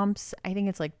of prompts. I think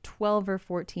it's like 12 or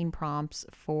 14 prompts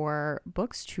for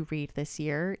books to read this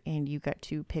year. And you get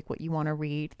to pick what you want to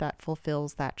read that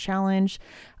fulfills that challenge.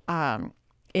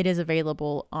 It is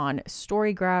available on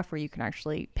Storygraph, where you can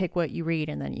actually pick what you read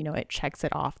and then, it checks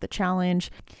it off the challenge.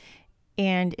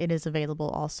 And it is available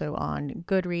also on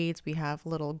Goodreads. We have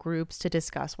little groups to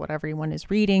discuss what everyone is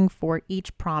reading for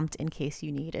each prompt in case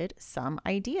you needed some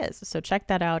ideas. So check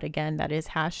that out. Again, that is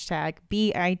hashtag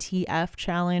BITF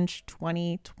Challenge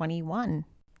 2021.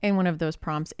 And one of those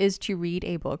prompts is to read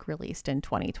a book released in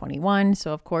 2021.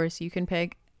 So of course you can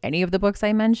pick any of the books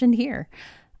I mentioned here.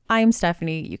 I'm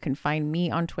Stephanie. You can find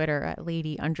me on Twitter at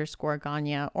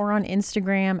lady_Ganya or on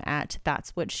Instagram at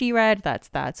That's What She Read.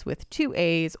 That's with 2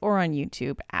 A's, or on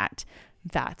YouTube at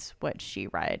That's What She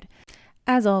Read.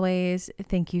 As always,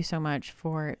 thank you so much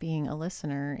for being a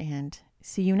listener, and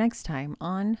see you next time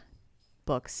on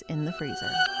Books in the Freezer.